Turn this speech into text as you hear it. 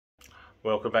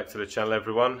Welcome back to the channel,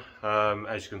 everyone.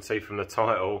 As you can see from the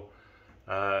title,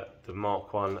 the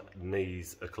Mark 1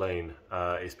 needs a clean.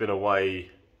 It's been away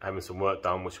having some work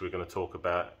done, which we're going to talk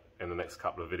about in the next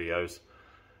couple of videos.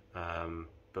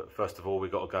 But first of all,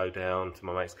 we've got to go down to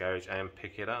my mate's garage and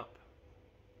pick it up.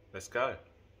 Let's go.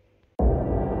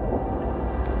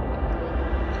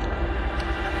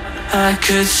 I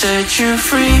could set you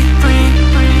free,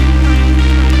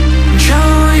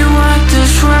 show you what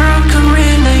this world could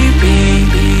really be.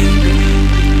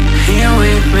 Here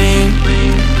with me,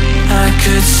 I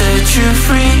could set you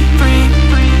free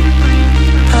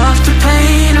of the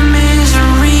pain and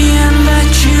misery and let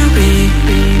you be.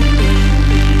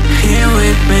 Here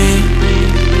with me,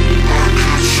 I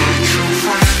could set you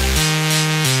free.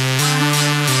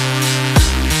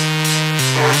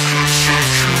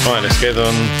 Right, let's get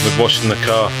on with washing the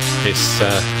car. It's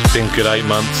been a good 8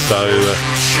 months, so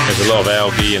there's a lot of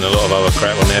algae and a lot of other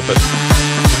crap on there, but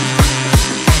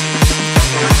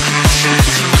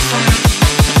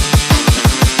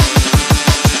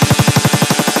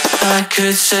I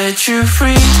could set you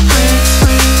free.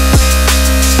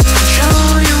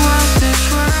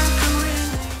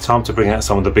 time to bring out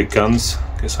some of the big guns,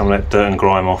 get some of that dirt and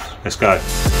grime off. Let's go. I could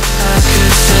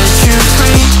set you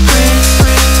free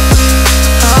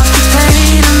of the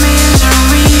pain and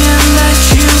misery and let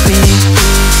you be.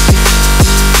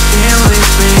 Here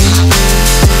with me.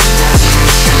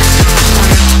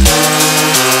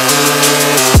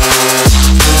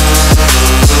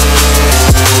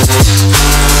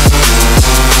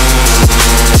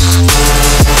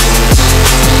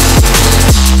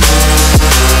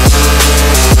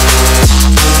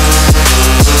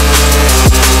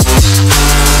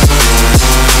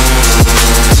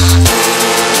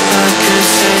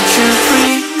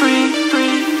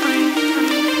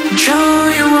 Show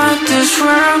you what this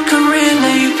world can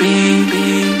really be.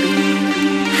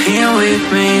 Here with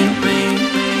me,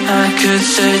 I could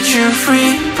set you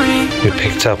free. We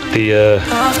picked up the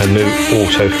a new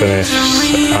auto finesse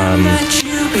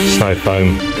snow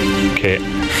foam kit,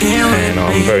 and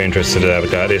I'm very interested to have a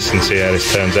go at this and see how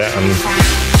this turns out. And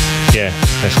yeah,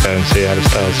 let's go and see how this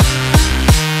does.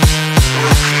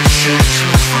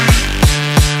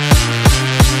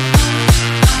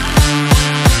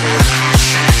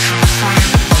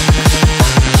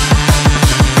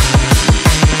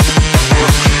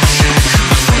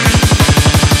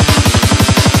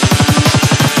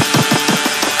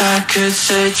 I could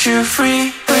set you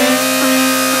free.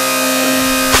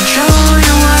 Show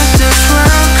you what this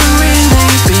world can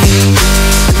really be.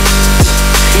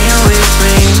 Here with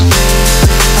me,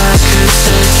 I could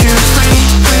set you free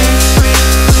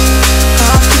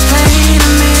of the pain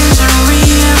and misery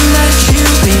and let you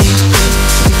be.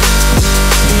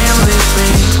 Here with me.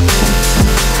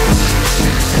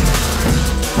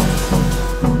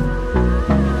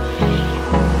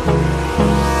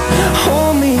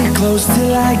 Hold me close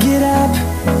till I get up.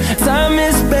 Time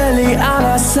is barely on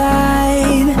our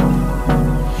side.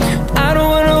 I don't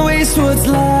wanna waste what's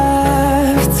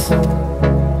left.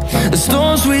 The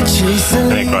storms we chase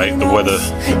Ain't great, the weather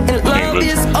in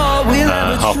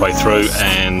England halfway through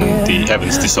and the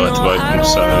heavens decided to open,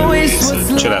 so it's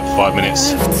a chill out for 5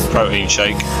 minutes, protein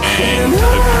shake, and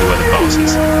hopefully the weather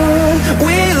passes.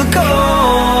 We'll go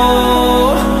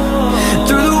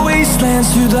through the wastelands,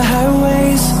 through the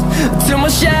highways, till my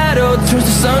shadow turns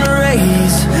to sun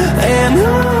rays. And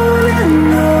on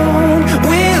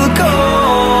we'll go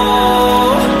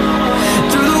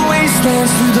through the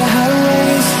wastelands, through the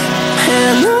highways,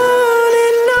 and on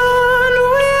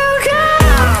we'll go.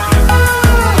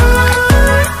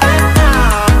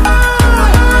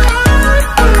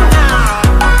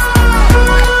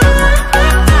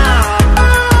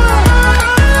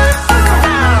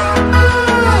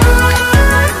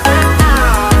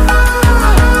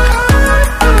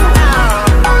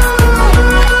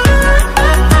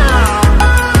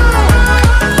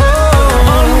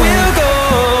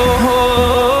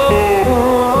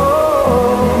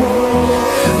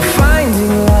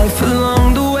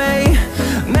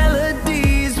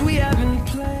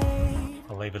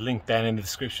 Link down in the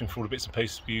description for all the bits and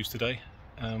pieces we used today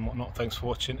and whatnot. Thanks for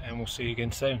watching, and we'll see you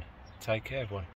again soon. Take care, everyone.